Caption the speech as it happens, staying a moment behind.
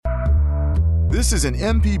This is an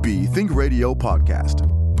MPB Think Radio podcast.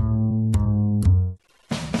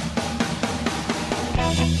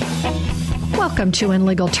 Welcome to In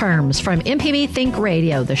Legal Terms from MPB Think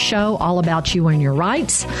Radio, the show all about you and your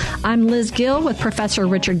rights. I'm Liz Gill with Professor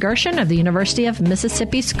Richard Gershon of the University of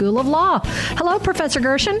Mississippi School of Law. Hello, Professor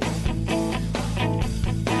Gershon.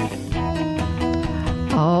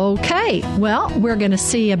 Okay, well, we're going to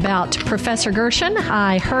see about Professor Gershon.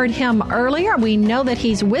 I heard him earlier. We know that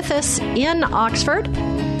he's with us in Oxford.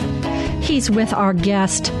 He's with our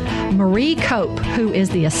guest, Marie Cope, who is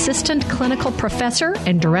the Assistant Clinical Professor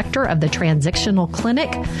and Director of the Transactional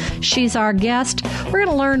Clinic. She's our guest. We're going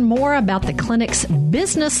to learn more about the clinic's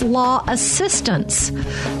business law assistance.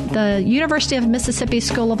 The University of Mississippi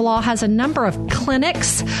School of Law has a number of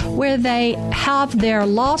clinics where they have their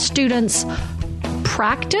law students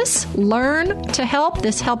practice, learn to help.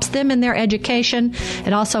 This helps them in their education.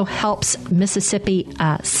 It also helps Mississippi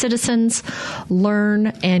citizens learn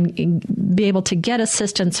and be able to get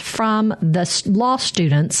assistance from the law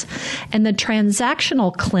students. And the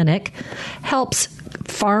Transactional Clinic helps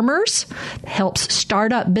farmers, helps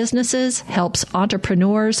startup businesses, helps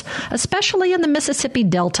entrepreneurs, especially in the Mississippi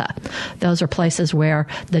Delta. Those are places where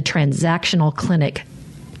the Transactional Clinic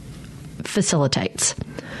facilitates.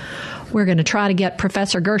 We're going to try to get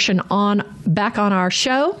Professor Gershon back on our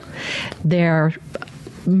show.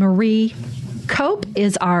 Marie Cope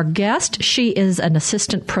is our guest. She is an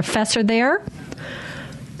assistant professor there.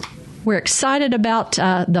 We're excited about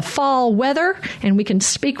the fall weather, and we can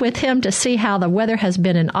speak with him to see how the weather has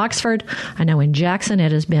been in Oxford. I know in Jackson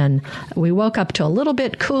it has been, we woke up to a little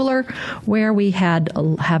bit cooler, where we have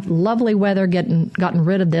lovely weather, gotten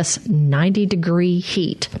rid of this 90-degree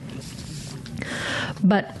heat.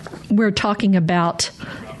 But we're talking about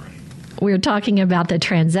the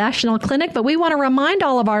Transactional Clinic, but we want to remind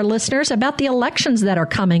all of our listeners about the elections that are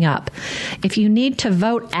coming up. If you need to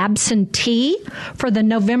vote absentee for the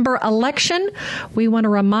November election, we want to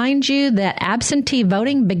remind you that absentee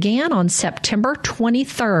voting began on September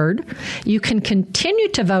 23rd. You can continue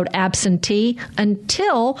to vote absentee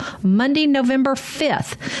until Monday, November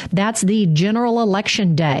 5th. That's the general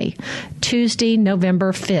election day, Tuesday,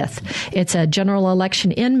 November 5th. It's a general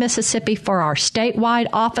election in Mississippi for our statewide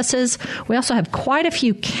offices. We also have quite a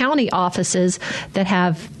few county offices that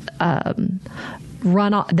have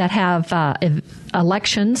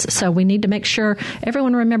elections, so we need to make sure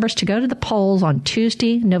everyone remembers to go to the polls on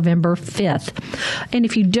Tuesday, November 5th. And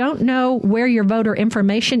if you don't know where your voter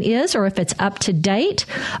information is or if it's up to date,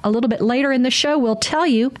 a little bit later in the show, we'll tell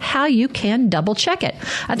you how you can double check it.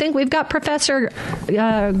 I think we've got Professor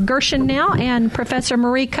Gershon now and Professor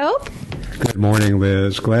Marie Cope. Good morning,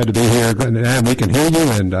 Liz. Glad to be here. And we can hear you,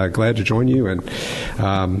 and glad to join you. And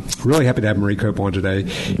really happy to have Marie Cope on today.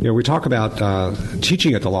 You know, we talk about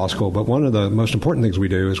teaching at the law school, but one of the most important things we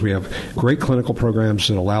do is we have great clinical programs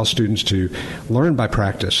that allow students to learn by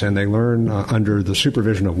practice, and they learn under the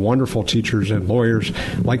supervision of wonderful teachers and lawyers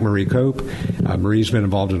like Marie Cope. Marie's been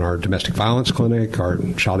involved in our domestic violence clinic, our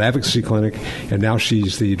child advocacy clinic, and now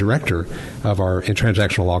she's the director of our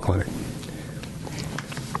transactional law clinic.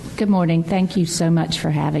 Good morning. Thank you so much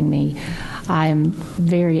for having me. I'm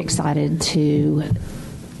very excited to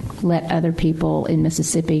let other people in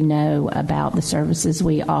Mississippi know about the services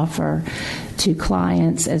we offer to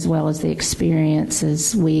clients, as well as the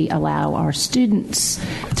experiences we allow our students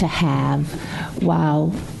to have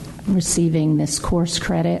while receiving this course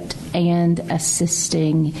credit and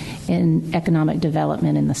assisting in economic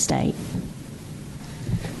development in the state.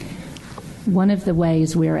 One of the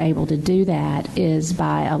ways we're able to do that is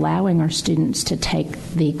by allowing our students to take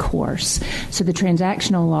the course. So the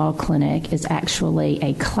Transactional Law Clinic is actually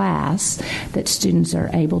a class that students are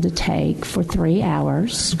able to take for 3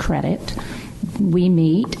 hours credit. We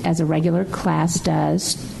meet, as a regular class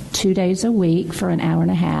does, 2 days a week for an hour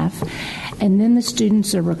and a half. And then the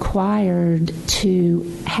students are required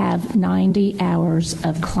to have 90 hours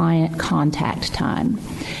of client contact time.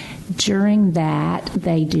 During that,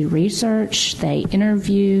 they do research, they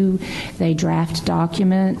interview, they draft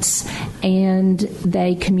documents, and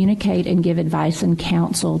they communicate and give advice and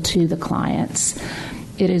counsel to the clients.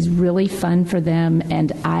 It is really fun for them,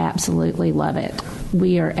 and I absolutely love it.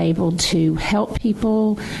 We are able to help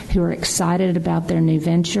people who are excited about their new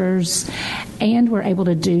ventures, and we're able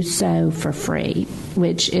to do so for free,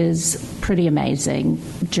 which is pretty amazing.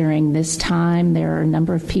 During this time, there are a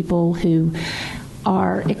number of people who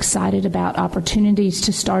are excited about opportunities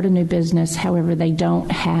to start a new business. However, they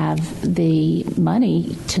don't have the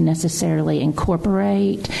money to necessarily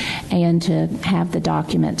incorporate and to have the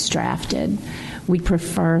documents drafted. We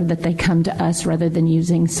prefer that they come to us rather than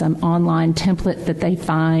using some online template that they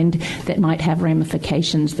find that might have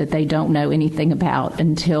ramifications that they don't know anything about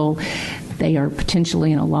until they are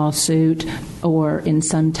potentially in a lawsuit or in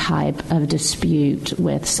some type of dispute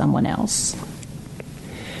with someone else.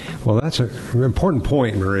 Well, that's an important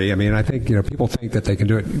point, Marie. I mean, I think people think that they can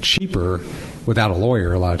do it cheaper without a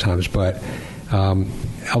lawyer a lot of times, but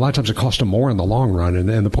a lot of times it costs them more in the long run.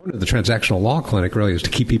 And the point of the transactional law clinic really is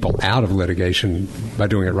to keep people out of litigation by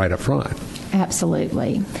doing it right up front.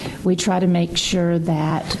 Absolutely. We try to make sure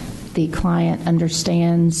that the client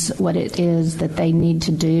understands what it is that they need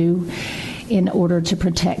to do in order to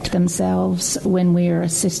protect themselves. When we are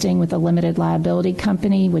assisting with a limited liability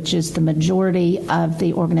company, which is the majority of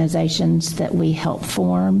the organizations that we help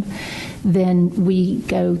form, then we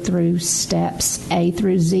go through steps A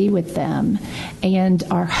through Z with them. And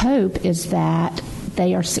our hope is that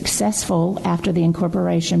they are successful after the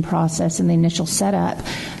incorporation process and the initial setup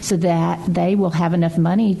so that they will have enough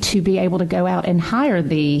money to be able to go out and hire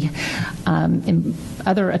the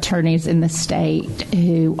other attorneys in the state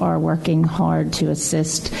who are working hard to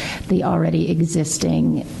assist the already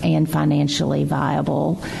existing and financially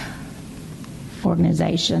viable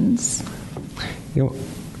organizations.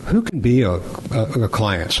 Who can be a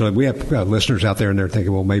client? So we have listeners out there, and they're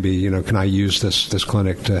thinking, well, maybe can I use this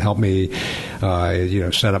clinic to help me,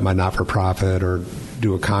 set up my not-for-profit or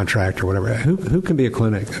do a contract or whatever? Who can be a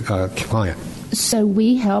clinic client? So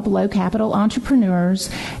we help low-capital entrepreneurs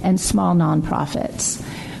and small nonprofits.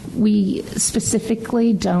 We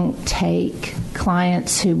specifically don't take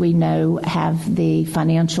clients who we know have the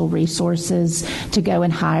financial resources to go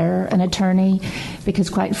and hire an attorney because,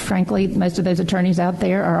 quite frankly, most of those attorneys out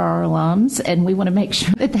there are our alums, and we want to make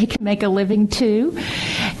sure that they can make a living too.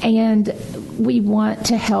 And we want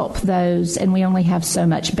to help those, and we only have so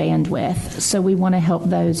much bandwidth, so we want to help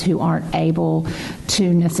those who aren't able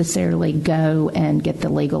to necessarily go and get the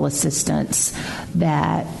legal assistance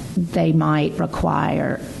that they might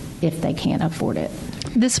require if they can't afford it.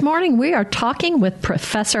 This morning, we are talking with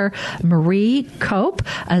Professor Marie Cope.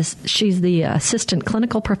 She's the Assistant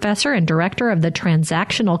Clinical Professor and Director of the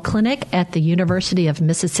Transactional Clinic at the University of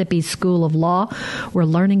Mississippi School of Law. We're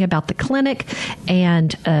learning about the clinic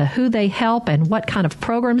and who they help and what kind of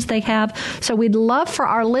programs they have. So we'd love for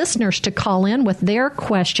our listeners to call in with their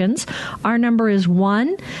questions. Our number is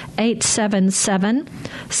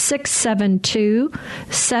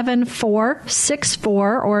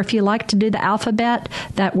 1-877-672-7464, or if you like to do the alphabet,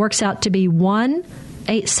 that works out to be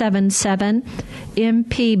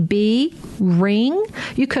 1-877-MPB-RING.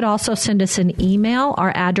 You could also send us an email.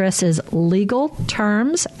 Our address is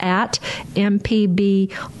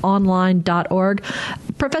legalterms@mpbonline.org.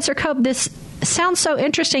 Professor Cope, this sounds so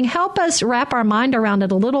interesting. Help us wrap our mind around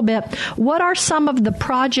it a little bit. What are some of the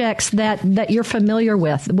projects that you're familiar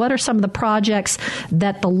with? What are some of the projects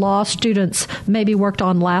that the law students maybe worked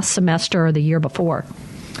on last semester or the year before?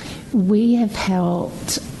 We have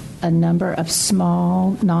helped a number of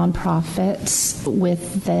small nonprofits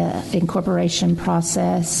with the incorporation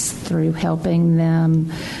process through helping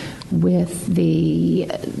them with the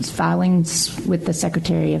filings with the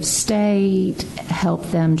Secretary of State, help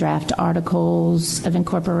them draft articles of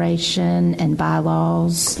incorporation and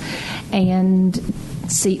bylaws, and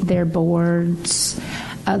seat their boards.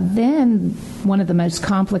 Then one of the most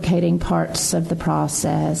complicating parts of the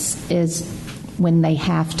process is when they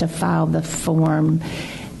have to file the Form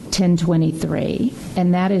 1023,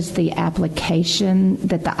 and that is the application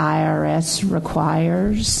that the IRS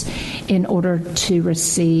requires in order to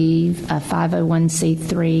receive a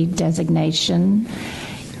 501c3 designation.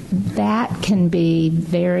 That can be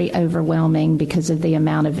very overwhelming because of the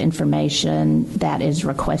amount of information that is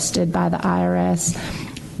requested by the IRS.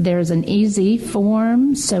 There's an easy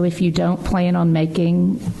form, so if you don't plan on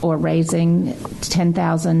making or raising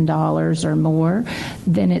 $10,000 or more,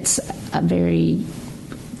 then it's a very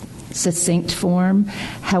succinct form.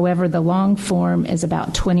 However, the long form is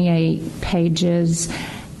about 28 pages,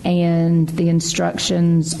 and the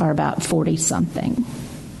instructions are about 40-something.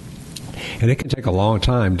 And it can take a long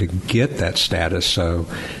time to get that status, so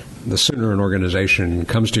the sooner an organization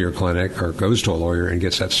comes to your clinic or goes to a lawyer and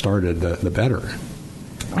gets that started, the better.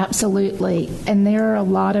 Absolutely. And there are a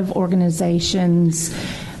lot of organizations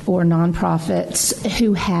or nonprofits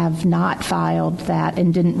who have not filed that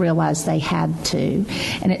and didn't realize they had to.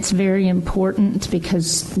 And it's very important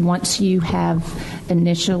because once you have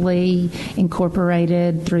initially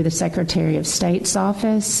incorporated through the Secretary of State's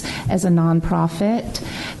office as a nonprofit,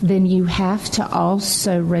 then you have to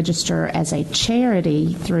also register as a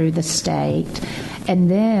charity through the state, and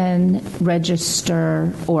then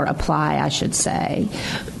register, or apply, I should say,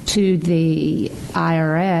 to the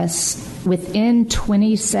IRS within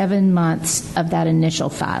 27 months of that initial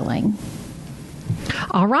filing.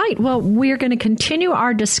 All right. Well, we're going to continue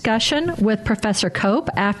our discussion with Professor Cope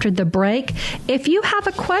after the break. If you have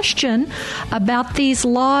a question about these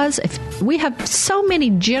laws, we have so many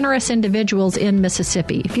generous individuals in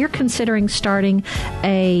Mississippi. If you're considering starting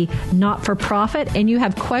a not-for-profit and you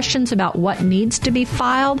have questions about what needs to be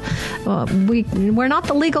filed, we're not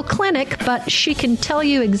the legal clinic, but she can tell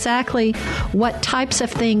you exactly what types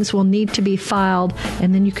of things will need to be filed,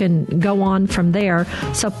 and then you can go on from there.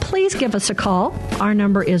 So please give us a call. Our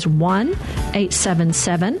number is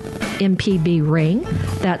 1-877-MPB-RING.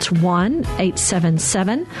 That's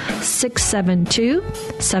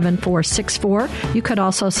 1-877-672-7464. You could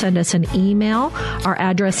also send us an email. Our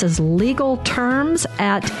address is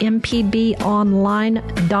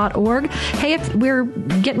legalterms@mpbonline.org. Hey, if we're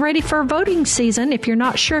getting ready for voting season, if you're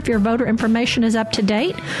not sure if your voter information is up to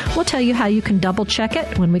date, we'll tell you how you can double check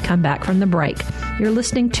it when we come back from the break. You're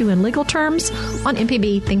listening to In Legal Terms on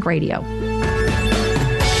MPB Think Radio.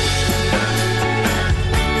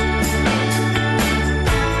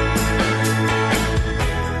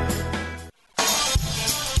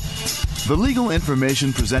 The legal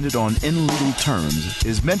information presented on In Legal Terms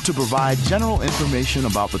is meant to provide general information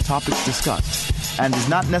about the topics discussed and is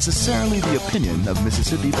not necessarily the opinion of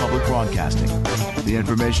Mississippi Public Broadcasting. The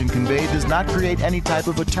information conveyed does not create any type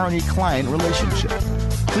of attorney-client relationship.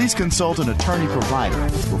 Please consult an attorney provider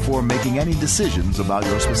before making any decisions about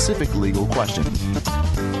your specific legal questions.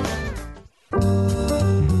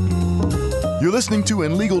 You're listening to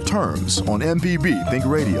In Legal Terms on MPB Think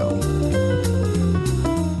Radio.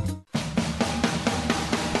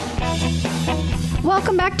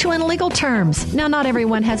 Welcome back to In Legal Terms. Now, not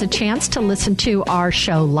everyone has a chance to listen to our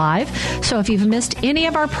show live, so if you've missed any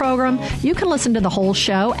of our program, you can listen to the whole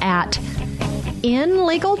show at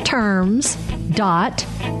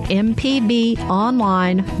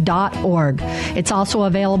inlegalterms.mpbonline.org. It's also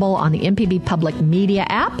available on the MPB Public Media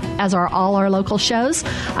app, as are all our local shows.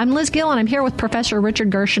 I'm Liz Gill, and I'm here with Professor Richard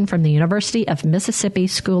Gershon from the University of Mississippi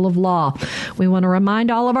School of Law. We want to remind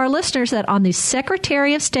all of our listeners that on the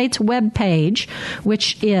Secretary of State's webpage,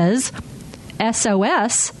 which is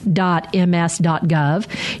sos.ms.gov,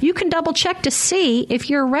 you can double check to see if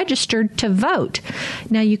you're registered to vote.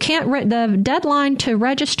 Now, you can't. The deadline to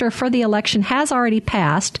register for the election has already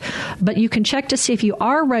passed, but you can check to see if you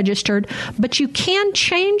are registered. But you can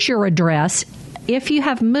change your address if you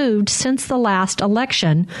have moved since the last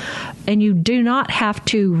election, and you do not have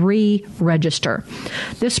to re-register.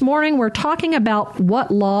 This morning, we're talking about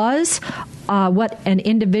what laws what an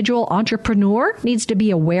individual entrepreneur needs to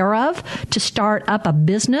be aware of to start up a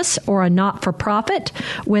business or a not-for-profit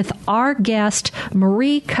with our guest,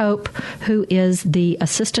 Marie Cope, who is the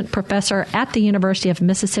assistant professor at the University of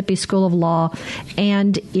Mississippi School of Law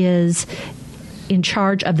and is in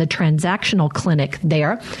charge of the transactional clinic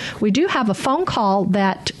there. We do have a phone call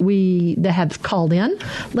that have called in.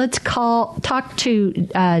 Let's talk to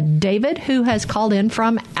David, who has called in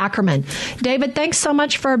from Ackerman. David, thanks so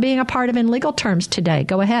much for being a part of In Legal Terms today.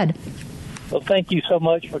 Go ahead. Well, thank you so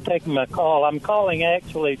much for taking my call. I'm calling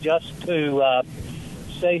actually just to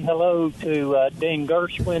say hello to Dean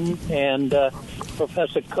Gershwin and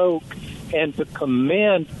Professor Coke, and to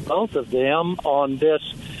commend both of them on this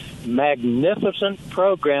magnificent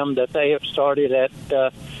program that they have started at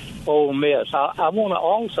Ole Miss. I want to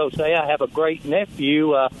also say I have a great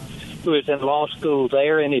nephew who is in law school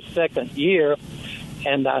there in his second year,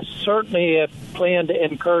 and I certainly have planned to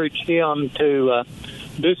encourage him to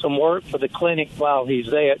do some work for the clinic while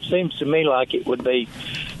he's there. It seems to me like it would be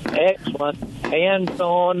excellent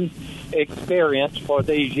hands-on experience for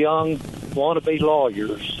these young wannabe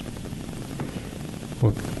lawyers.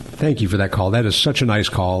 Well, thank you for that call. That is such a nice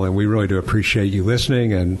call, and we really do appreciate you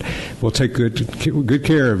listening, and we'll take good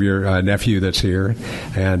care of your nephew that's here.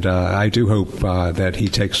 And I do hope that he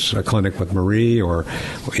takes a clinic with Marie or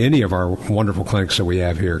any of our wonderful clinics that we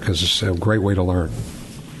have here, because it's a great way to learn.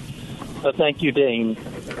 Well, thank you, Dean.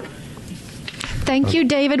 Thank you,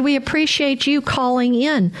 David. We appreciate you calling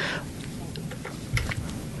in.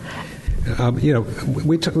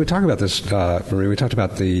 We talk about this, Marie. We talked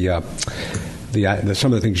about the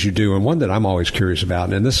some of the things you do, and one that I'm always curious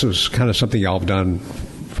about, and this was kind of something y'all have done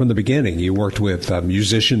from the beginning. You worked with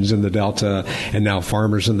musicians in the Delta and now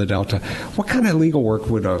farmers in the Delta. What kind of legal work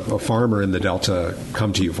would a farmer in the Delta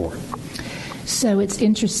come to you for? So it's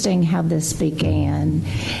interesting how this began.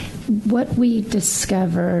 What we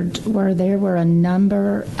discovered there were a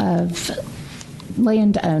number of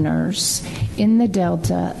landowners in the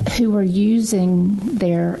Delta who were using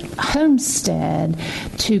their homestead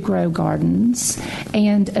to grow gardens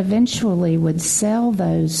and eventually would sell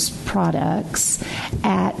those products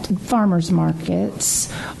at farmers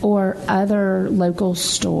markets or other local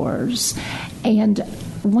stores. And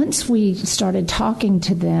once we started talking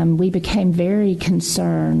to them, we became very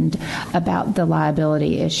concerned about the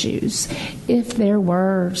liability issues. If there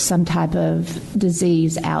were some type of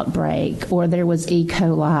disease outbreak or there was E.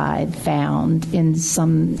 coli found in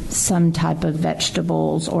some type of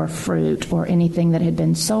vegetables or fruit or anything that had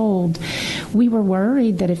been sold, we were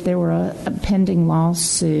worried that if there were a pending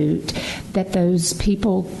lawsuit, that those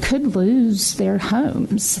people could lose their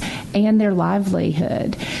homes and their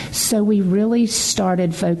livelihood. So we really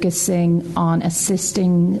started focusing on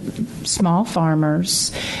assisting small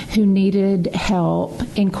farmers who needed help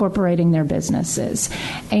incorporating their businesses.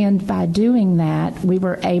 And by doing that, we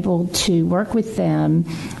were able to work with them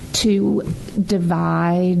to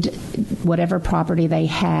divide whatever property they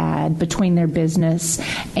had between their business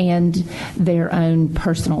and their own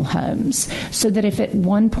personal homes, so that if at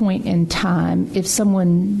one point in time, if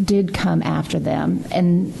someone did come after them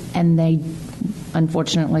and they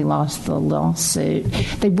unfortunately lost the lawsuit,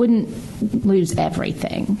 they wouldn't lose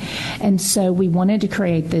everything. And so we wanted to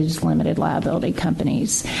create these limited liability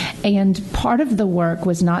companies. And part of the work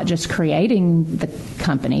was not just creating the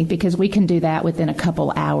company, because we can do that within a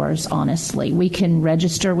couple hours, honestly. We can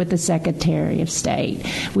register with the Secretary of State.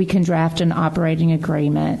 We can draft an operating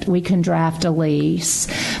agreement. We can draft a lease.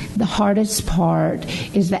 The hardest part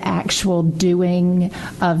is the actual doing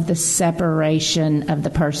of the separation of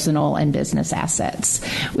the personal and business assets.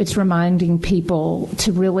 It's reminding people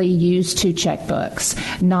to really use two checkbooks,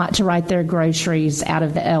 not to write their groceries out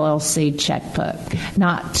of the LLC checkbook,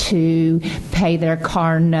 not to pay their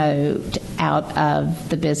car note out of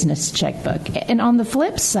the business checkbook. And on the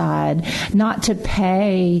flip side, not to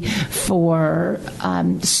pay for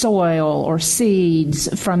soil or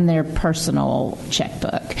seeds from their personal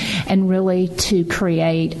checkbook, and really to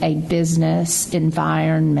create a business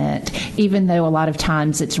environment, even though a lot of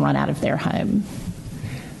times it's run out of their home.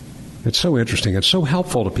 It's so interesting. It's so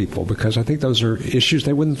helpful to people, because I think those are issues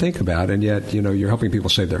they wouldn't think about, and yet, you're helping people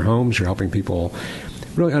save their homes. You're helping people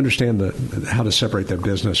really understand how to separate their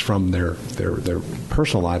business from their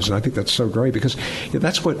personal lives, and I think that's so great, because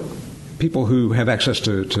that's what people who have access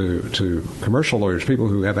to commercial lawyers, people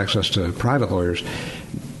who have access to private lawyers,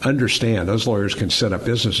 understand. Those lawyers can set up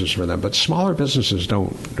businesses for them, but smaller businesses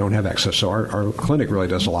don't have access. So our clinic really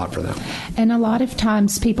does a lot for them. And a lot of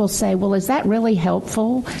times people say, well, is that really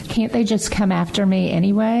helpful? Can't they just come after me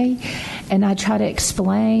anyway? And I try to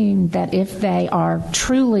explain that if they are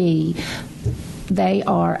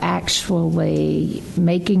actually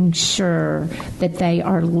making sure that they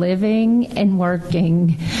are living and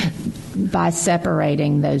working by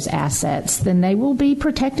separating those assets, then they will be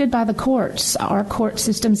protected by the courts. Our court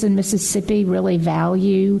systems in Mississippi really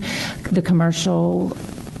value the commercial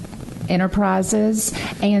enterprises,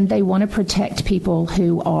 and they want to protect people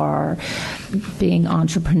who are being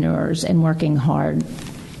entrepreneurs and working hard.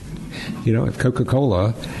 If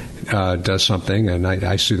Coca-Cola does something and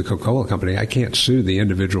I sue the Coca-Cola company, I can't sue the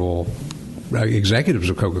individual executives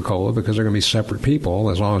of Coca-Cola, because they're going to be separate people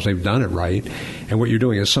as long as they've done it right. And what you're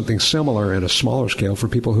doing is something similar at a smaller scale for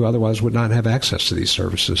people who otherwise would not have access to these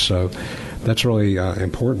services. So that's really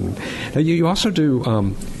important. Now, you also do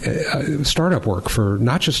startup work for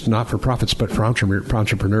not just not-for-profits, but for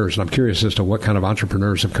entrepreneurs. And I'm curious as to what kind of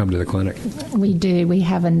entrepreneurs have come to the clinic. We do. We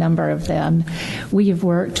have a number of them. We have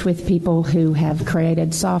worked with people who have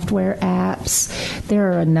created software apps.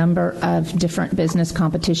 There are a number of different business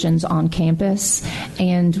competitions on campus,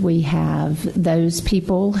 and we have those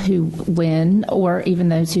people who win, or even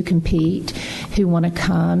those who compete, who want to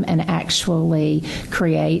come and actually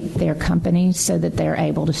create their company so that they're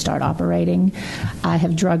able to start operating. I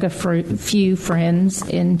have drug a few friends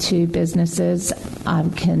into businesses. I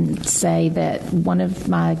can say that one of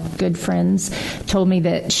my good friends told me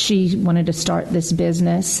that she wanted to start this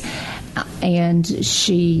business, and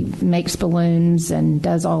she makes balloons and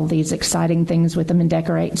does all these exciting things with them and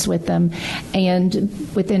decorates with them. And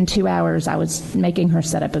within 2 hours, I was making her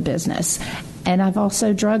set up a business. And I've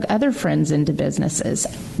also drug other friends into businesses.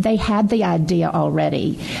 They had the idea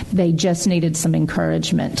already. They just needed some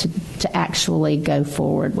encouragement to actually go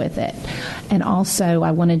forward with it. And also,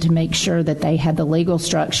 I wanted to make sure that they had the legal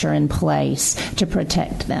structure in place to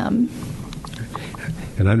protect them.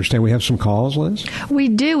 And I understand we have some calls, Liz? We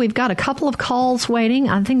do. We've got a couple of calls waiting.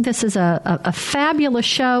 I think this is a fabulous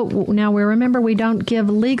show. Now, remember, we don't give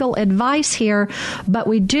legal advice here, but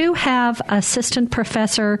we do have Assistant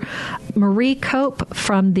Professor Marie Cope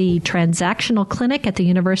from the Transactional Clinic at the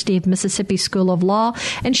University of Mississippi School of Law,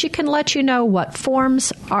 and she can let you know what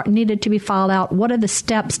forms are needed to be filed out, what are the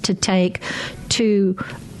steps to take to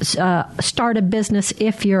start a business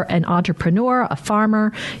if you're an entrepreneur, a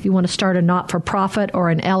farmer, you want to start a not-for-profit or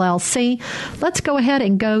an LLC. Let's go ahead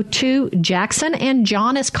and go to Jackson, and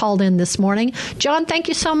John is called in this morning. John, thank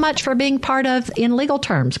you so much for being part of In Legal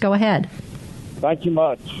Terms. Go ahead. Thank you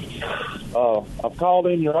much. I've called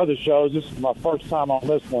in your other shows. This is my first time on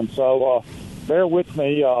this one, so bear with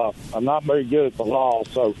me. I'm not very good at the law,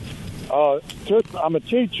 so I'm a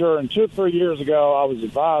teacher, and 2 or 3 years ago, I was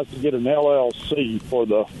advised to get an LLC for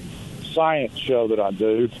the science show that I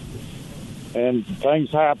do, and things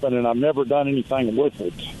happen, and I've never done anything with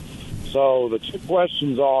it. So the 2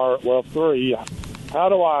 questions are, 3, how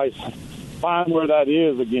do I find where that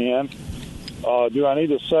is again? Do I need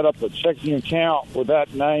to set up a checking account with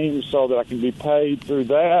that name so that I can be paid through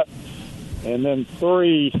that? And then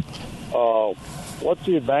 3, what's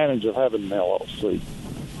the advantage of having an LLC?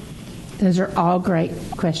 Those are all great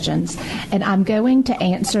questions, and I'm going to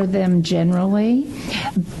answer them generally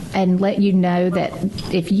and let you know that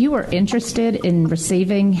if you are interested in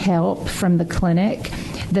receiving help from the clinic,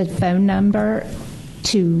 the phone number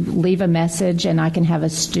to leave a message and I can have a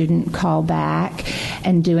student call back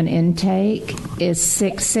and do an intake is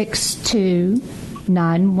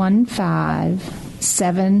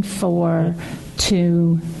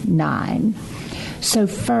 662-915-7429. So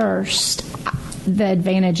first, the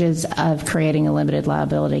advantages of creating a limited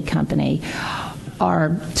liability company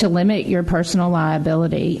are to limit your personal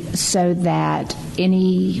liability so that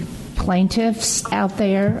any plaintiffs out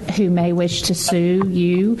there who may wish to sue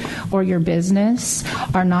you or your business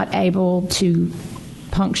are not able to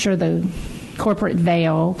puncture the corporate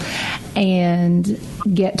veil and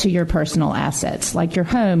get to your personal assets like your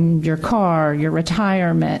home, your car, your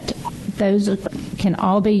retirement. Those can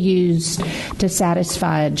all be used to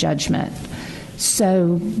satisfy a judgment.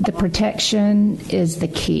 So the protection is the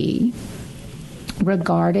key.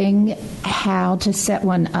 Regarding how to set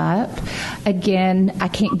one up, again, I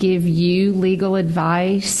can't give you legal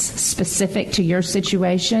advice specific to your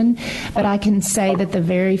situation, but I can say that the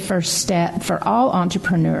very first step for all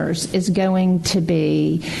entrepreneurs is going to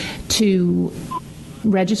be to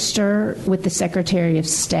register with the Secretary of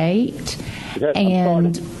State.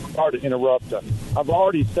 I'm sorry to interrupt. I've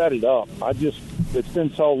already set it up. It's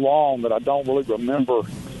been so long that I don't really remember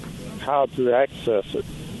how to access it.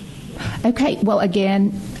 Okay. Well,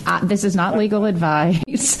 again, this is not legal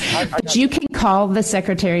advice, but you can call the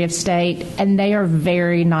Secretary of State, and they are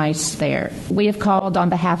very nice there. We have called on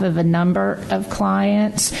behalf of a number of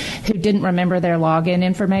clients who didn't remember their login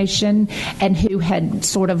information and who had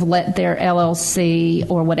sort of let their LLC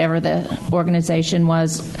or whatever the organization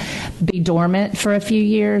was be dormant for a few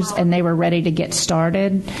years, and they were ready to get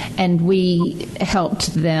started, and we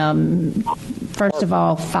helped them first of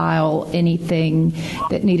all, file anything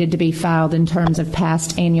that needed to be filed in terms of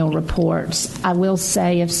past annual reports. I will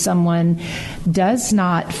say if someone does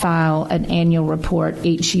not file an annual report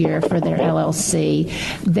each year for their LLC,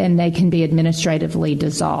 then they can be administratively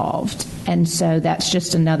dissolved. And so that's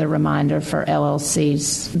just another reminder for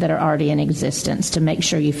LLCs that are already in existence to make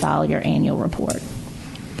sure you file your annual report.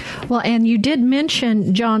 Well, and you did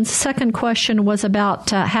mention, John's second question was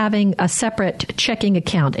about having a separate checking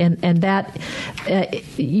account, and that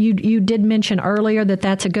you did mention earlier that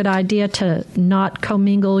that's a good idea to not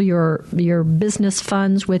commingle your business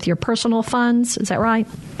funds with your personal funds. Is that right?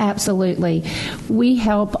 Absolutely. We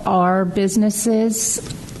help our businesses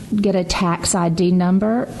get a tax ID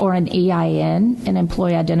number or an EIN, an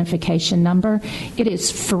employee identification number. It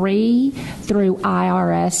is free through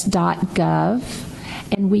irs.gov.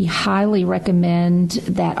 And we highly recommend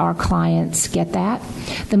that our clients get that.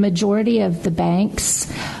 The majority of the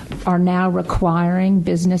banks are now requiring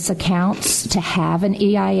business accounts to have an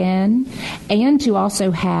EIN and to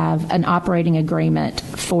also have an operating agreement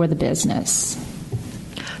for the business.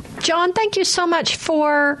 John, thank you so much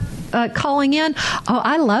for calling in. Oh,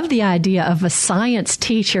 I love the idea of a science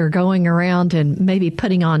teacher going around and maybe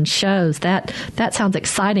putting on shows. That sounds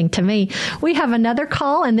exciting to me. We have another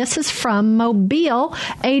call, and this is from Mobile.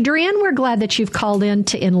 Adrian, we're glad that you've called in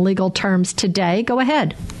to In Legal Terms today. Go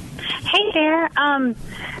ahead. Hey there.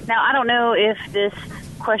 Now, I don't know if this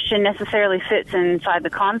question necessarily fits inside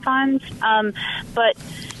the confines, but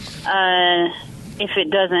if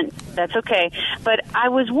it doesn't, that's okay. But I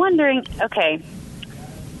was wondering, okay,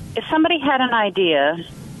 if somebody had an idea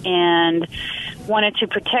and wanted to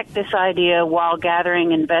protect this idea while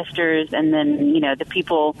gathering investors and then, the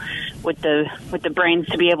people with the brains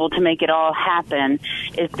to be able to make it all happen,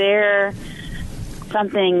 is there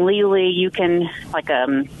something legally you can, like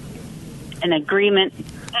an agreement?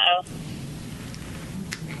 Uh-oh.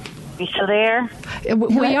 You still there?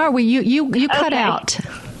 We are. You cut Okay. out.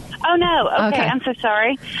 Oh, no. Okay. Okay. I'm so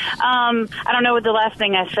sorry. I don't know what the last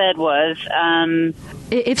thing I said was.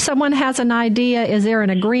 If someone has an idea, is there an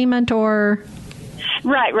agreement or?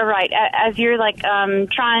 Right. As you're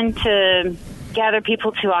trying to gather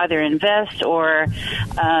people to either invest or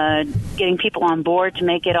getting people on board to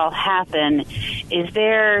make it all happen, is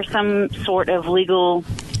there some sort of legal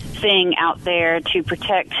thing out there to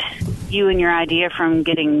protect you and your idea from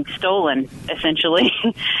getting stolen, essentially,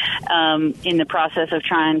 in the process of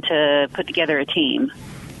trying to put together a team?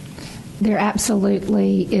 There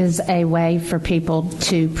absolutely is a way for people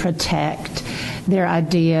to protect their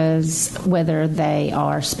ideas, whether they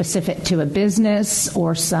are specific to a business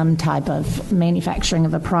or some type of manufacturing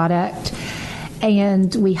of a product.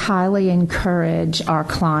 And we highly encourage our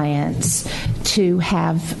clients to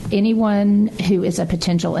have anyone who is a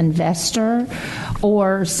potential investor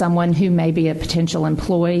or someone who may be a potential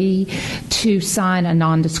employee to sign a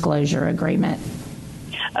non-disclosure agreement.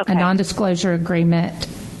 Okay. A non-disclosure agreement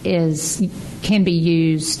can be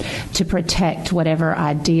used to protect whatever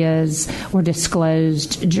ideas were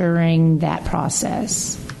disclosed during that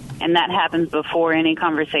process. And that happens before any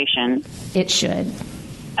conversation? It should.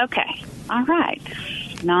 Okay. All right.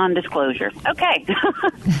 Non-disclosure. Okay.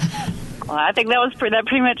 Well, I think that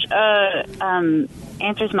pretty much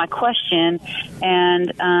answers my question.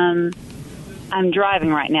 And I'm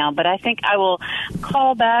driving right now, but I think I will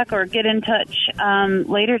call back or get in touch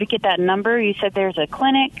later to get that number. You said there's a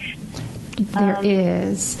clinic. There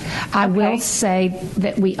is. I will say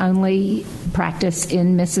that we only practice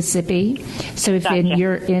in Mississippi. So if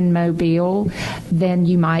you're in Mobile, then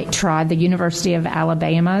you might try the University of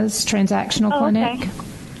Alabama's transactional clinic.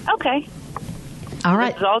 Okay. All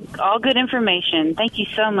right. This is all good information. Thank you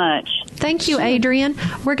so much. Thank you, Adrian.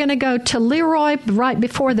 We're going to go to Leroy right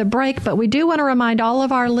before the break, but we do want to remind all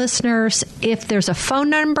of our listeners, if there's a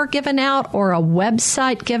phone number given out or a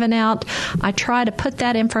website given out, I try to put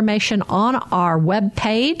that information on our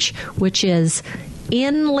webpage, which is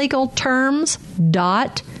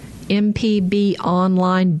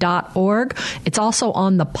inlegalterms.mpbonline.org. It's also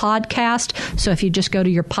on the podcast. So if you just go to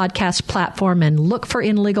your podcast platform and look for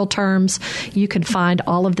In Legal Terms, you can find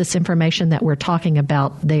all of this information that we're talking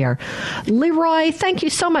about there. Leroy, thank you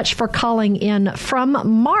so much for calling in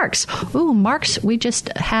from Marks. Ooh, Marks, we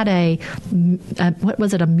just had a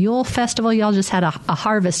mule festival? Y'all just had a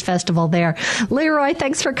harvest festival there. Leroy,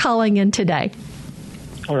 thanks for calling in today.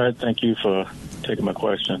 All right. Thank you for taking my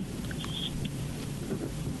question.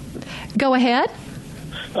 Go ahead.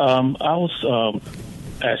 I was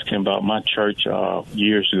asking about my church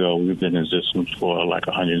years ago. We've been in existence for like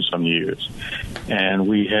 100 and some years. And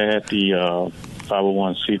we had the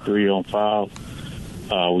 501c3 on file.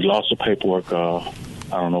 We lost the paperwork. I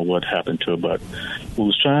don't know what happened to it, but we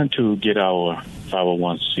was trying to get our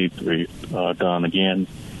 501c3 done again.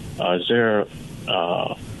 Is there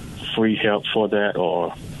free help for that,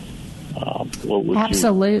 or what would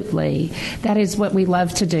Absolutely. That is what we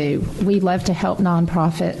love to do. We love to help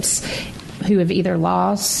nonprofits who have either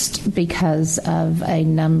lost because of a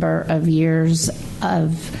number of years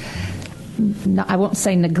of, I won't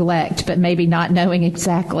say neglect, but maybe not knowing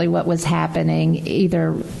exactly what was happening,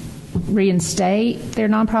 either reinstate their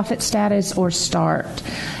nonprofit status or start.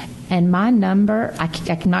 And my number, I'm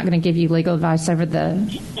not going to give you legal advice over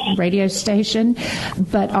the radio station,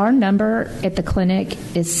 but our number at the clinic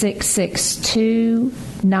is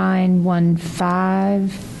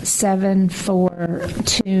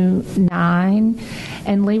 662-915-7429.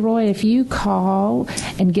 And Leroy, if you call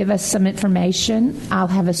and give us some information, I'll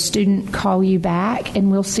have a student call you back and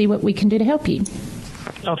we'll see what we can do to help you.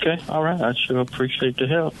 Okay. All right. I sure appreciate the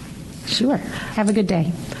help. Sure. Have a good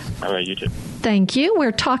day. All right. You too. Thank you.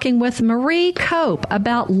 We're talking with Marie Cope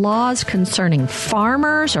about laws concerning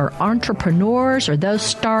farmers or entrepreneurs or those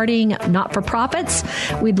starting not-for-profits.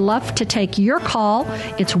 We'd love to take your call.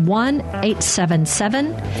 It's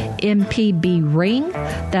 1-877-MPB-RING.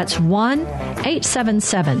 That's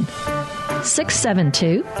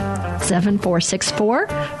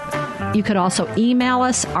 1-877-672-7464. You could also email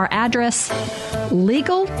us. Our address,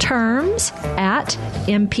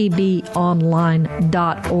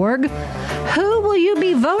 legalterms@mpbonline.org. Who will you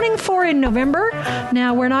be voting for in November?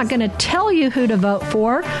 Now, we're not going to tell you who to vote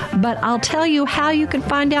for, but I'll tell you how you can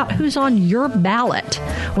find out who's on your ballot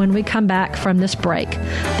when we come back from this break.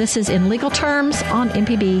 This is In Legal Terms on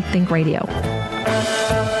MPB Think Radio.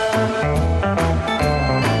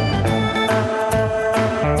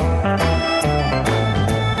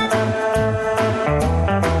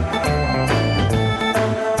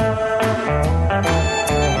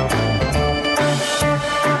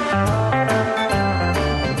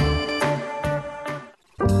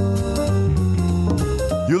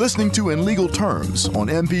 You're listening to In Legal Terms on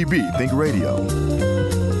MPB Think Radio.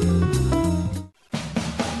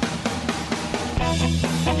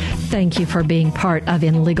 Thank you for being part of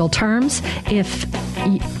In Legal Terms.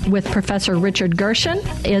 With Professor Richard Gershon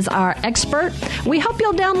is our expert. We hope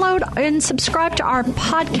you'll download and subscribe to our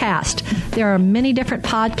podcast. There are many different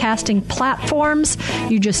podcasting platforms.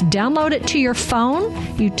 You just download it to your phone.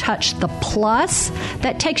 You touch the plus.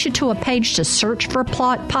 That takes you to a page to search for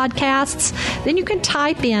podcasts. Then you can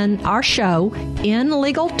type in our show, In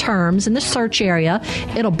Legal Terms, in the search area.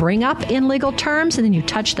 It'll bring up In Legal Terms, and then you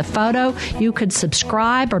touch the photo. You could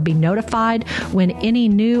subscribe or be notified when any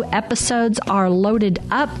new episodes are loaded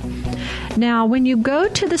up. Now, when you go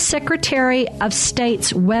to the Secretary of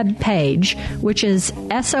State's webpage, which is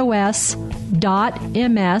sos.ms.gov,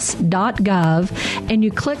 and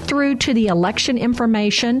you click through to the election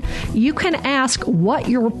information, you can ask what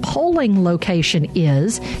your polling location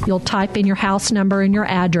is. You'll type in your house number and your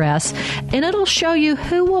address, and it'll show you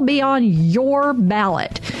who will be on your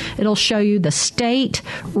ballot. It'll show you the state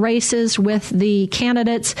races with the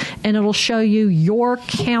candidates, and it'll show you your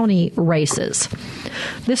county races.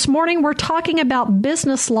 This morning, we're talking about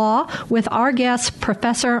business law with our guest,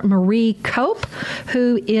 Professor Marie Cope,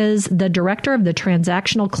 who is the director of the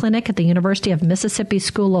Transactional Clinic at the University of Mississippi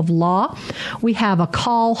School of Law. We have a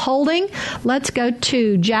call holding. Let's go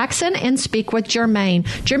to Jackson and speak with Jermaine.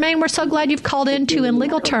 Jermaine, we're so glad you've called in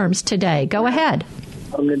Legal Terms today. Go ahead.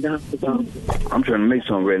 I'm trying to make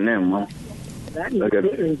something right now, Mom.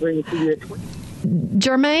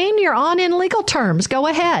 Jermaine, you're on In Legal Terms. Go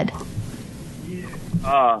ahead.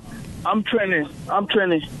 I'm trying to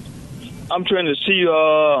see,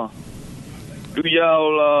 do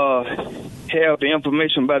y'all have the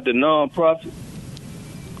information about the nonprofit?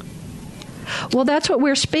 Well, that's what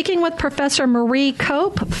we're speaking with Professor Marie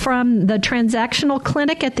Cope from the Transactional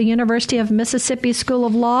Clinic at the University of Mississippi School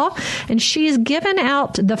of Law, and she's given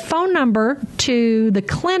out the phone number to the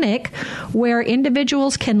clinic where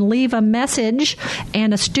individuals can leave a message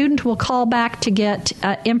and a student will call back to get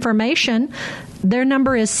information. Their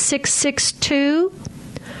number is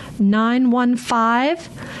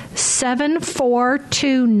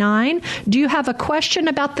 662-915-7429. Do you have a question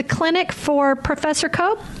about the clinic for Professor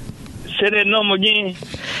Cope? Say that number again.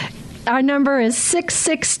 Our number is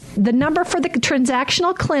the number for the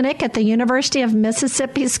Transactional Clinic at the University of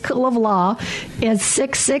Mississippi School of Law is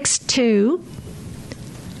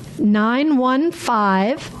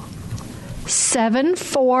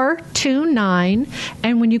 662-915-7429,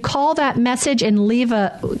 and when you call that message and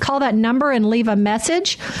call that number and leave a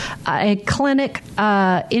message, a clinic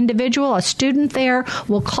individual, a student there,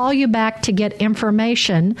 will call you back to get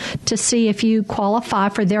information to see if you qualify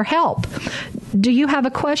for their help. Do you have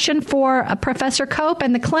a question for Professor Cope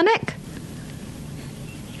and the clinic?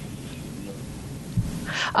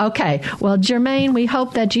 Okay. Well, Jermaine, we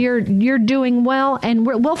hope that you're doing well, and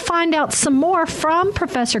we'll find out some more from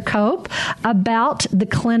Professor Cope about the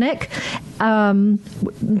clinic.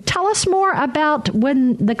 Tell us more about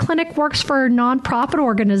when the clinic works for nonprofit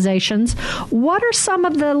organizations. What are some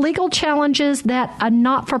of the legal challenges that a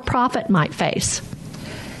not-for-profit might face?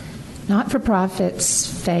 Not-for-profits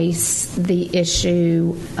face the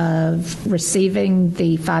issue of receiving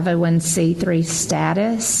the 501c3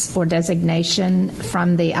 status or designation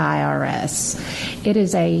from the IRS. It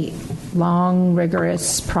is a long,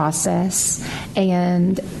 rigorous process,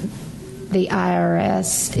 and the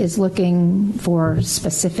IRS is looking for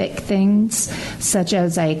specific things, such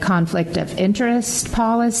as a conflict of interest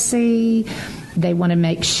policy. They want to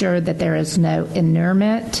make sure that there is no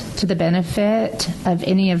inurement to the benefit of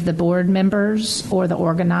any of the board members or the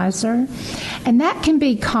organizer. And that can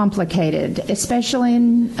be complicated, especially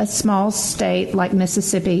in a small state like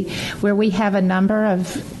Mississippi, where we have a number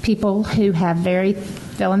of people who have very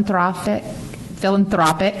philanthropic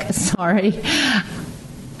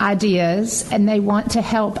ideas, and they want to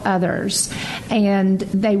help others, and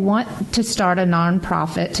they want to start a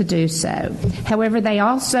nonprofit to do so. However, they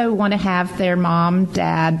also want to have their mom,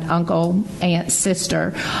 dad, uncle, aunt,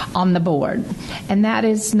 sister on the board, and that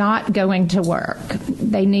is not going to work.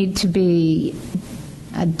 They need to be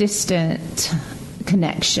a distant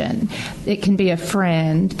connection. It can be a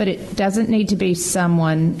friend, but it doesn't need to be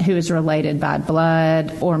someone who is related by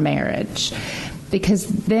blood or marriage, because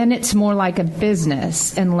then it's more like a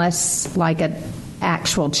business and less like an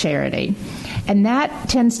actual charity. And that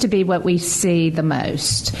tends to be what we see the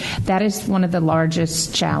most. That is one of the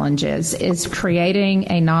largest challenges, is creating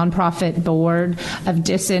a nonprofit board of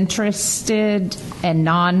disinterested and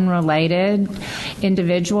non-related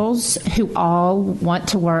individuals who all want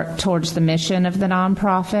to work towards the mission of the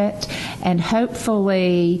nonprofit, and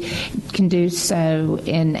hopefully can do so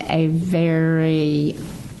in a very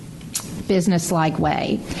business-like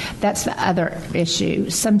way. That's the other issue.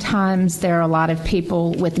 Sometimes there are a lot of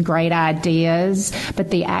people with great ideas,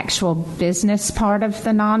 but the actual business part of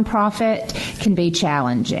the nonprofit can be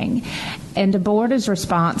challenging. And the board is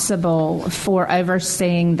responsible for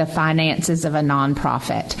overseeing the finances of a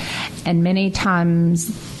nonprofit. And many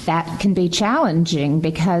times that can be challenging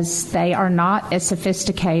because they are not as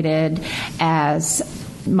sophisticated as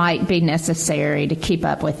might be necessary to keep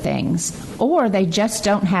up with things, or they just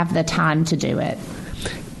don't have the time to do it.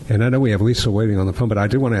 And I know we have Lisa waiting on the phone, but I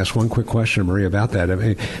do want to ask one quick question, Marie, about that. I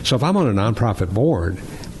mean, so if I'm on a nonprofit board,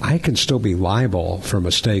 I can still be liable for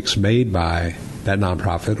mistakes made by that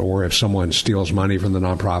nonprofit, or if someone steals money from the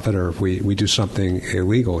nonprofit, or if we do something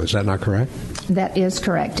illegal. Is that not correct? That is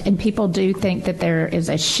correct. And people do think that there is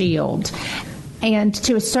a shield. And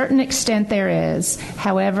to a certain extent there is.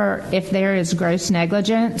 However, if there is gross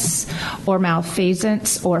negligence or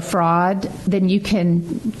malfeasance or fraud, then you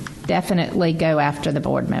can definitely go after the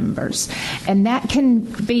board members. And that can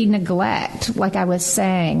be neglect, like I was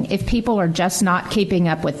saying, if people are just not keeping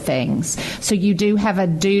up with things. So you do have a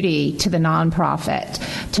duty to the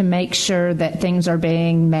nonprofit to make sure that things are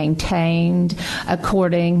being maintained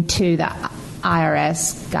according to the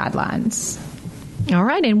IRS guidelines. All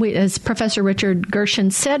right, and as Professor Richard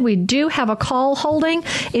Gershon said, we do have a call holding.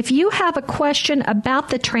 If you have a question about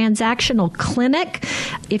the transactional clinic,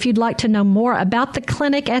 if you'd like to know more about the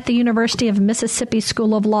clinic at the University of Mississippi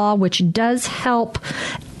School of Law, which does help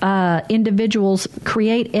individuals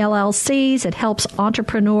create LLCs. It helps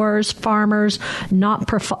entrepreneurs, farmers,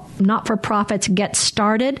 not-for-profits get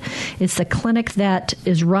started. It's the clinic that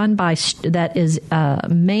is run by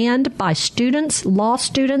manned by students, law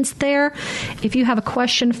students there. If you have a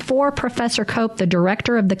question for Professor Cope, the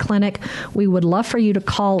director of the clinic, we would love for you to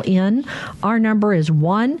call in. Our number is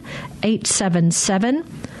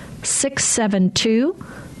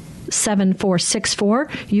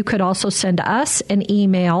 1-877-672-7464. You could also send us an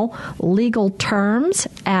email,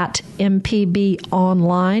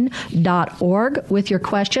 legalterms@mpbonline.org, with your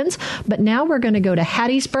questions. But now we're going to go to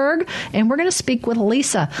Hattiesburg, and we're going to speak with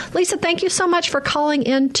Lisa. Lisa, thank you so much for calling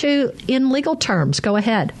in Legal Terms. Go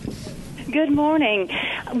ahead. Good morning.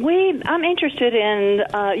 I'm interested in,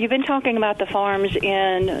 you've been talking about the farms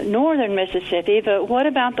in northern Mississippi, but what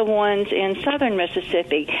about the ones in southern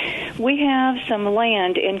Mississippi? We have some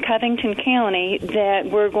land in Covington County that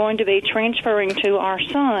we're going to be transferring to our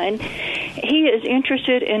son. He is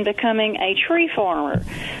interested in becoming a tree farmer.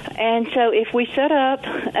 And so if we set up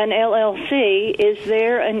an LLC, is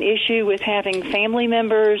there an issue with having family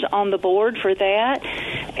members on the board for that?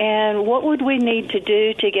 And what would we need to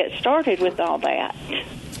do to get started with all that?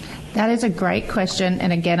 That is a great question.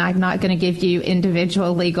 And again, I'm not going to give you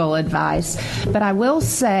individual legal advice, but I will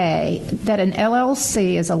say that an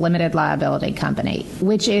LLC is a limited liability company,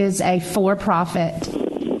 which is a for-profit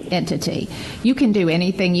entity. You can do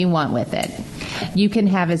anything you want with it. You can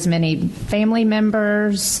have as many family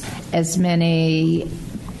members, as many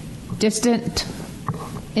distant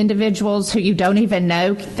individuals who you don't even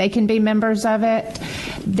know, they can be members of it.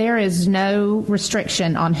 There is no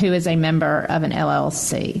restriction on who is a member of an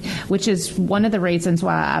LLC, which is one of the reasons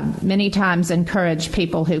why I many times encourage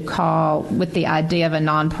people who call with the idea of a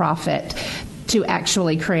nonprofit to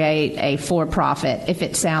actually create a for-profit if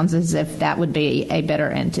it sounds as if that would be a better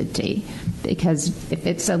entity. Because if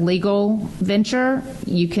it's a legal venture,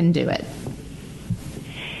 you can do it.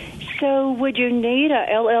 So would you need a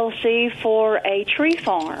LLC for a tree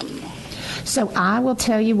farm? So I will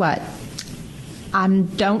tell you what. I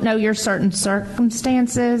don't know your certain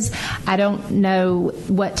circumstances. I don't know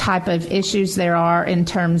what type of issues there are in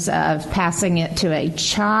terms of passing it to a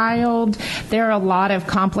child. There are a lot of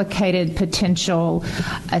complicated potential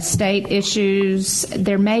estate issues.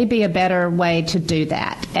 There may be a better way to do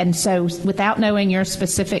that. And so without knowing your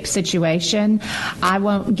specific situation, I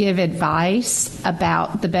won't give advice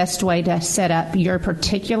about the best way to set up your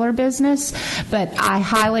particular business, but I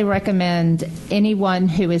highly recommend anyone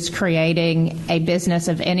who is creating a business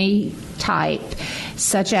of any type,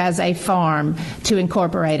 such as a farm, to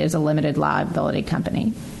incorporate as a limited liability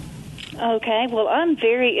company. Okay, well, I'm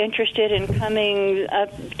very interested in coming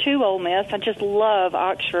up to Ole Miss. I just love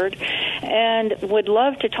Oxford and would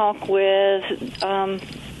love to talk with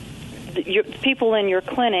your people in your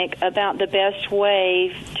clinic about the best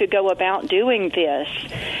way to go about doing this.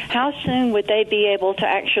 How soon would they be able to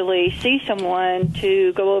actually see someone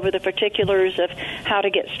to go over the particulars of how to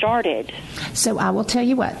get started? So I will tell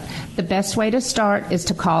you what, the best way to start is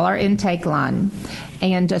to call our intake line,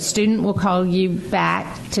 and a student will call you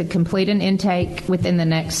back to complete an intake within the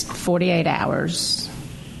next 48 hours.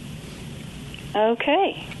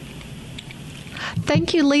 Okay.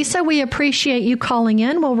 Thank you, Lisa. We appreciate you calling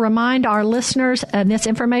in. We'll remind our listeners, and this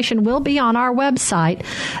information will be on our website,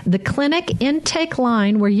 the clinic intake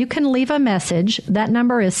line, where you can leave a message. That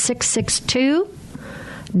number is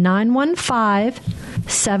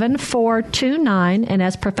 662-915-7429. And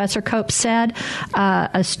as Professor Cope said,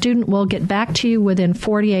 a student will get back to you within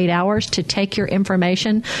 48 hours to take your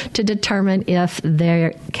information to determine if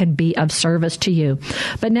they can be of service to you.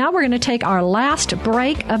 But now we're going to take our last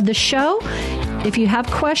break of the show. If you have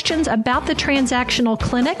questions about the transactional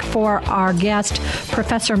clinic for our guest,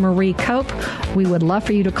 Professor Marie Cope, we would love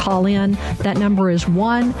for you to call in. That number is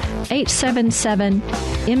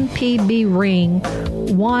 1-877-MPB-RING,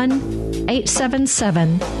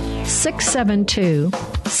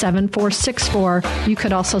 1-877-672-7464. You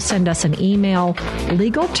could also send us an email,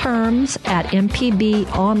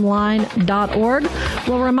 legalterms@mpbonline.org.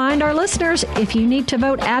 We'll remind our listeners, if you need to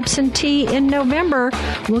vote absentee in November,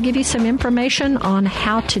 we'll give you some information on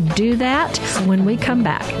how to do that when we come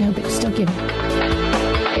back. No, but still give it.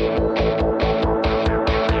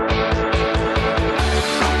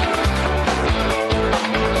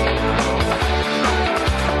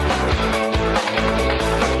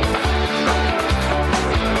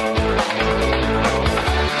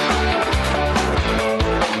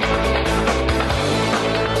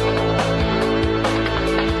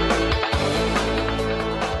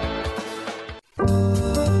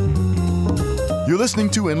 You're listening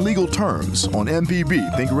to In Legal Terms on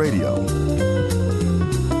MPB Think Radio.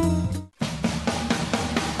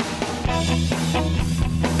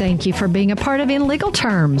 Thank you for being a part of In Legal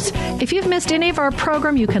Terms. If you've missed any of our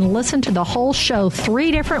program, you can listen to the whole show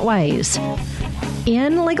 3 different ways.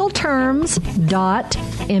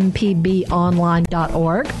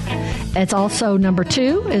 inlegalterms.mpbonline.org. It's also, number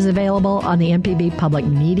 2 is available on the MPB Public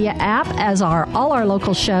Media app, as are all our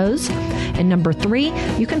local shows. And number 3,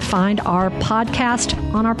 you can find our podcast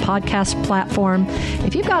on our podcast platform.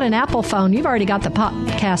 If you've got an Apple phone, you've already got the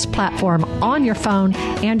podcast platform on your phone.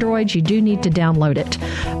 Android, you do need to download it.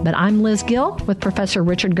 But I'm Liz Gill with Professor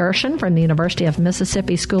Richard Gershon from the University of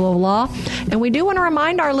Mississippi School of Law. And we do want to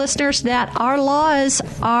remind our listeners that our laws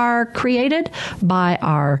are created by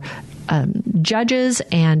our judges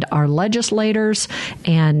and our legislators,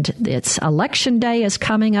 and it's election day is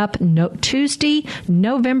coming up Tuesday,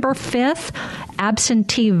 November 5th.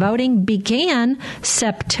 Absentee voting began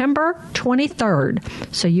September 23rd.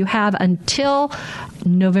 So you have until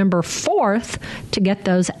November 4th to get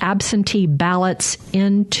those absentee ballots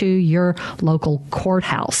into your local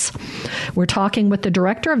courthouse. We're talking with the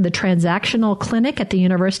director of the Transactional Clinic at the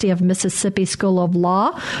University of Mississippi School of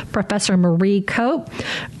Law, Professor Marie Cope.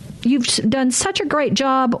 You've done such a great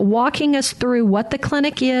job walking us through what the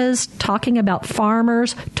clinic is, talking about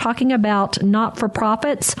farmers, talking about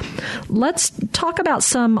not-for-profits. Let's talk about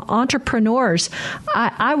some entrepreneurs.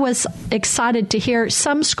 I was excited to hear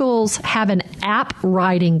some schools have an app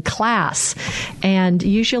writing class, and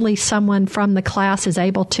usually someone from the class is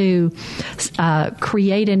able to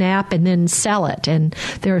create an app and then sell it. And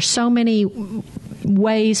there are so many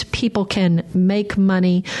ways people can make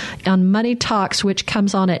money. On Money Talks, which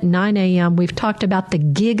comes on at 9 a.m., we've talked about the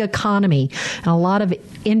gig economy, and a lot of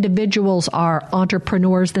individuals are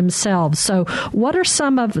entrepreneurs themselves. So what are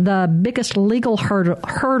some of the biggest legal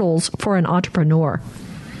hurdles for an entrepreneur?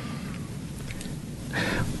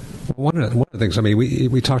 One of the things, I mean,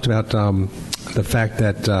 we talked about the fact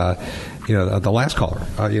that the last caller,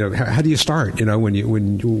 how do you start?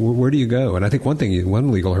 Where do you go? And I think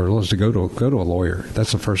one legal hurdle is to go to a lawyer.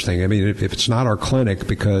 That's the first thing. I mean, if it's not our clinic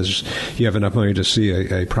because you have enough money to see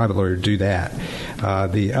a private lawyer, do that.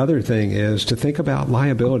 The other thing is to think about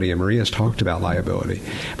liability, and Maria's talked about liability.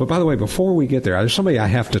 But by the way, before we get there, there's somebody I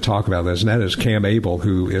have to talk about this, and that is Cam Abel,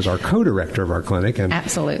 who is our co-director of our clinic. And,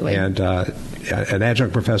 absolutely. And an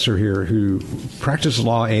adjunct professor here who practices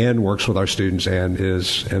law and works with our students and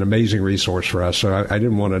is an amazing resource for us. So I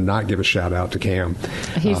didn't want to not give a shout out to Cam.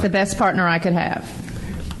 He's the best partner I could have.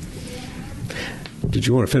 Did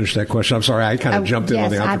you want to finish that question? I'm sorry, I kind of jumped in on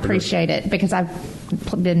the entrepreneur. Yes, I appreciate it because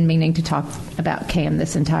I've been meaning to talk about Cam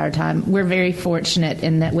this entire time. We're very fortunate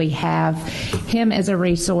in that we have him as a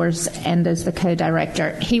resource and as the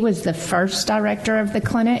co-director. He was the first director of the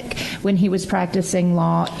clinic when he was practicing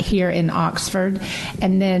law here in Oxford,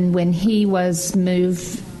 and then when he was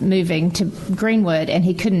moving to Greenwood and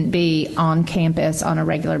he couldn't be on campus on a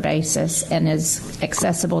regular basis and is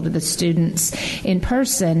accessible to the students in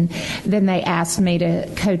person, then they asked me to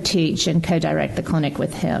co-teach and co-direct the clinic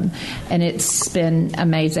with him, and it's been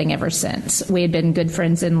amazing ever since. We had been good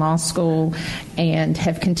friends in law school and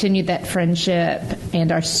have continued that friendship,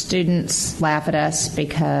 and our students laugh at us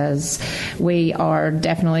because we are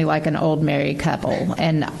definitely like an old married couple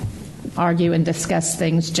and argue and discuss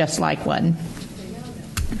things just like one.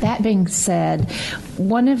 That being said,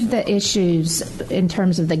 one of the issues in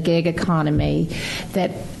terms of the gig economy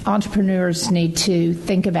that entrepreneurs need to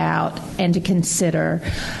think about and to consider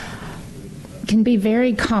can be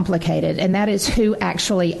very complicated, and that is who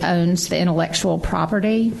actually owns the intellectual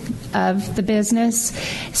property of the business,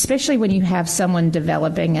 especially when you have someone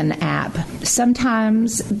developing an app.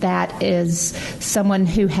 Sometimes that is someone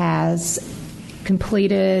who has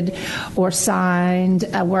completed or signed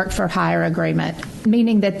a work-for-hire agreement,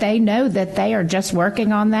 meaning that they know that they are just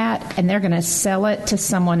working on that and they're going to sell it to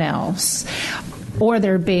someone else, or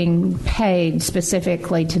they're being paid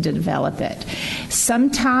specifically to develop it.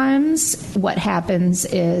 Sometimes what happens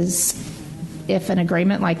is if an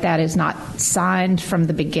agreement like that is not signed from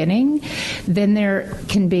the beginning, then there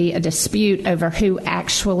can be a dispute over who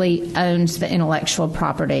actually owns the intellectual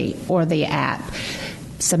property or the app.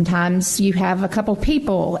 Sometimes you have a couple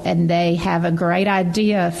people and they have a great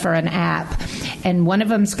idea for an app, and one of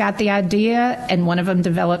them's got the idea and one of them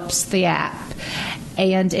develops the app.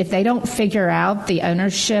 And if they don't figure out the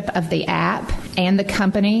ownership of the app and the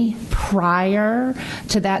company prior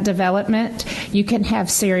to that development, you can have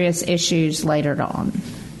serious issues later on.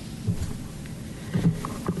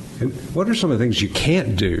 And what are some of the things you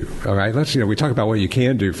can't do? All right, we talk about what you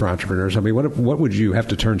can do for entrepreneurs. I mean, what would you have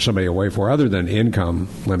to turn somebody away for other than income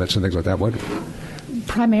limits and things like that?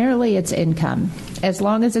 Primarily, it's income. As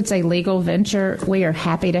long as it's a legal venture, we are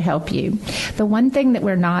happy to help you. The one thing that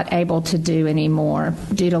we're not able to do anymore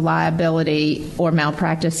due to liability or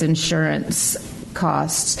malpractice insurance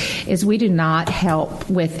costs is we do not help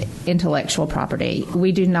with intellectual property.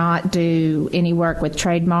 We do not do any work with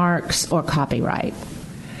trademarks or copyright.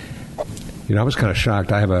 I was kind of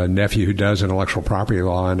shocked. I have a nephew who does intellectual property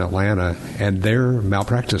law in Atlanta, and their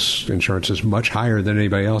malpractice insurance is much higher than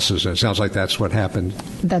anybody else's. It sounds like that's what happened.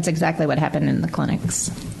 That's exactly what happened in the clinics.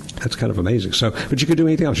 That's kind of amazing. But you could do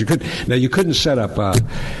anything else. You couldn't set up,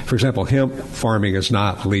 for example, hemp farming is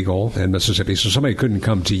not legal in Mississippi, so somebody couldn't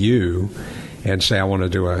come to you and say, I want to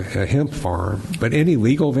do a hemp farm. But any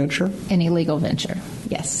legal venture? Any legal venture,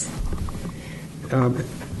 yes.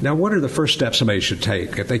 Now, what are the first steps somebody should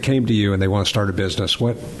take? If they came to you and they want to start a business,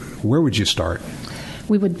 where would you start?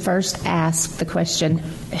 We would first ask the question,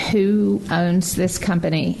 who owns this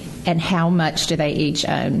company and how much do they each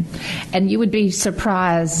own? And you would be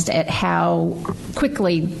surprised at how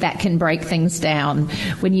quickly that can break things down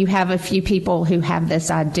when you have a few people who have this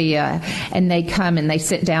idea and they come and they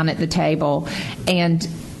sit down at the table and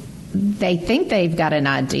they think they've got an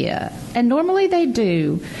idea. And normally they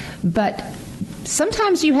do, but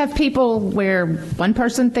sometimes you have people where one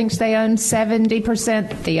person thinks they own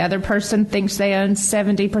 70%, the other person thinks they own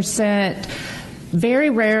 70%. Very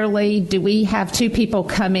rarely do we have two people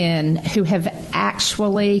come in who have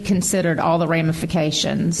actually considered all the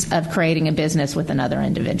ramifications of creating a business with another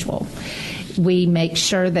individual. We make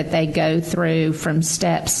sure that they go through from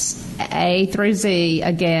steps A through Z,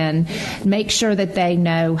 again, make sure that they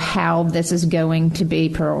know how this is going to be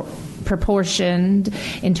proportioned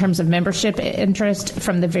in terms of membership interest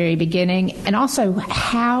from the very beginning, and also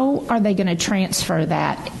how are they going to transfer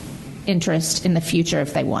that interest in the future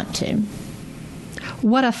if they want to.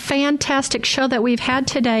 What a fantastic show that we've had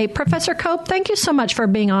today. Professor Cope, thank you so much for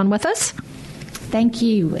being on with us. Thank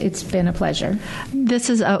you. It's been a pleasure. This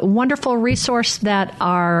is a wonderful resource that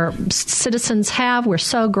our citizens have. We're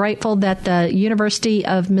so grateful that the University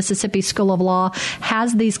of Mississippi School of Law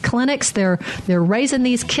has these clinics. They're raising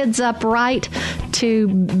these kids up right to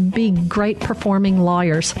be great performing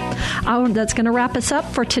lawyers. That's going to wrap us up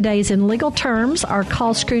for today's In Legal Terms. Our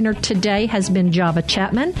call screener today has been Java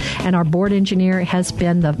Chapman, and our board engineer has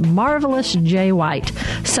been the marvelous Jay White.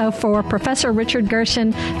 So for Professor Richard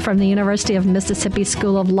Gershon from the University of Mississippi Mississippi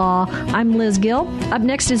School of Law. I'm Liz Gill. Up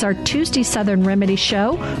next is our Tuesday Southern Remedy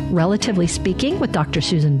show, Relatively Speaking, with Dr.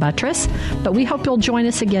 Susan Buttress. But we hope you'll join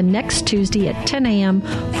us again next Tuesday at 10 a.m.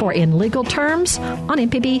 for In Legal Terms on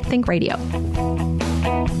MPB Think Radio.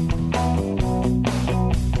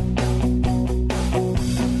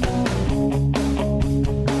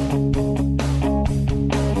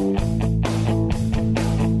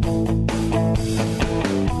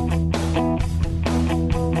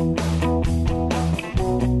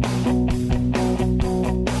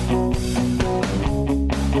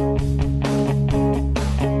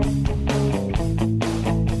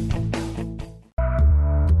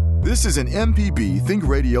 This is an MPB Think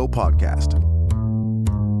Radio podcast.